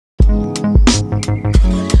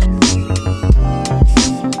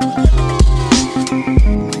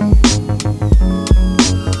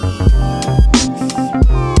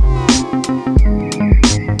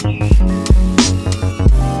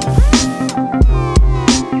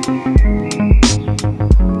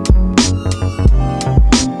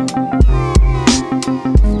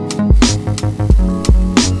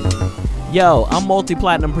Yo, I'm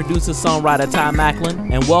multi-platinum producer, songwriter Ty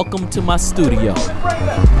Macklin, and welcome to my studio. Hey,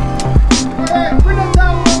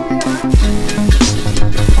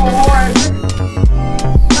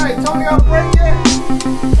 Tony, I'll break it.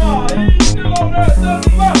 Oh, he ain't still on there,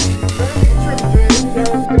 nothing left.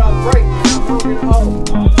 Get off break, man. I'm moving home.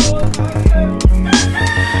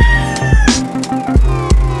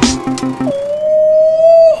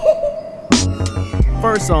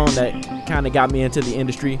 First song that kind of got me into the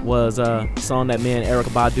industry was a song that me and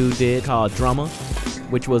Erykah Badu did called Drummer,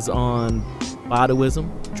 which was on Baduism,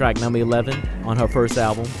 track number 11 on her first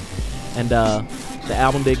album. And the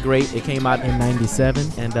album did great. It came out in '97,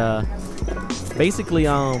 and basically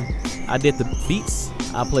I did the beats.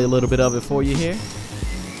 I'll play a little bit of it for you here.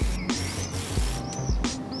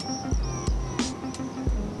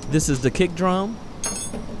 This is the kick drum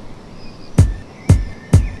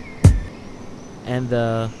and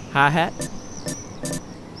the hi-hat,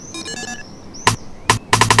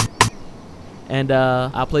 and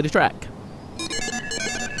I'll play the track.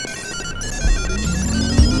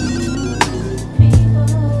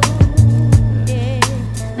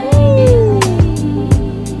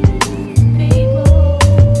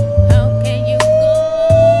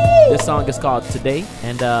 This song is called Today,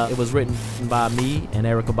 and it was written by me and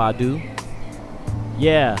Erykah Badu.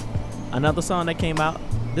 Yeah, another song that came out.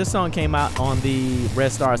 This song came out on the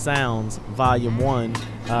Red Star Sounds Volume 1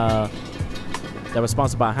 that was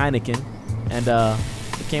sponsored by Heineken, and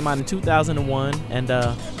it came out in 2001, and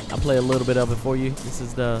I'll play a little bit of it for you. This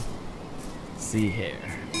is the, let's see here.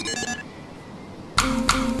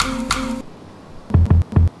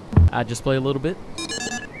 I just play a little bit.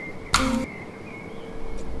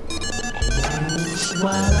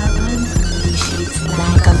 While I run through these streets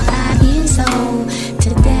like I'm 5 years old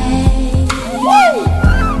today.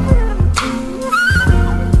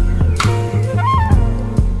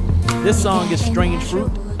 This song is Strange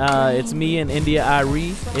Fruit. It's me and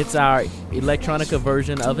India.Arie. It's our electronica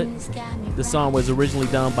version of it. The song was originally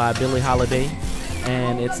done by Billie Holiday,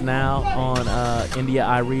 and it's now on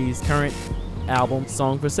India.Arie's current album,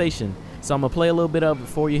 Songversation. So I'm gonna play a little bit of it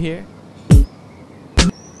for you here.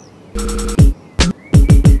 There we go.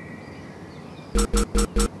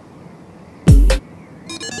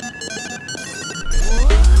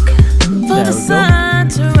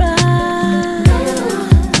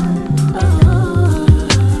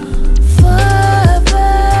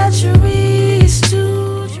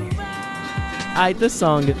 Alright, this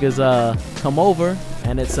song is Come Over,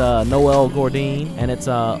 and it's Noel Gourdin, and it's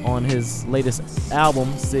on his latest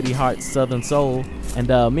album, City Heart Southern Soul. And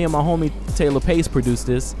me and my homie Taylor Pace produced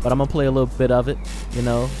this, but I'm gonna play a little bit of it, you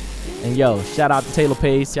know. And yo, shout out to Taylor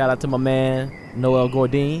Pace, shout out to my man Noel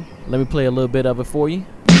Gourdin. Let me play a little bit of it for you.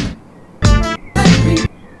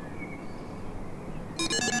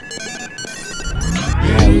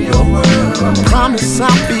 Promise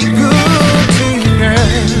I'll be good to you, girl.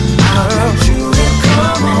 I want you to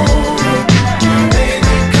come over,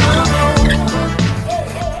 baby, come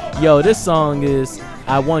over. Yo, this song is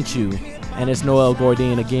I Want You, and it's Noel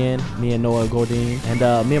Gourdin again, me and Noel Gourdin, and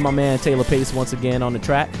me and my man Taylor Pace once again on the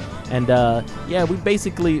track. And yeah, we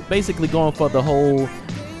basically going for the whole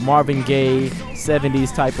Marvin Gaye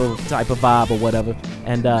 70s type of vibe or whatever.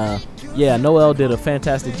 And yeah, Noel did a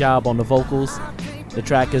fantastic job on the vocals. The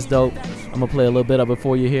track is dope. I'm gonna play a little bit of it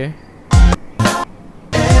for you here.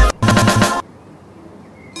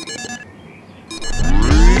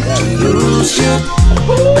 Lose you,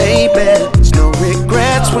 baby. There's no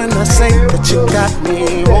regrets when I say that you got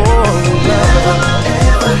me. Oh,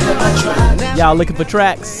 y'all looking for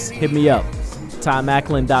tracks? Hit me up.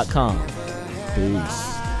 TyMacklin.com. Peace.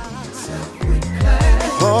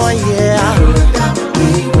 oh yeah.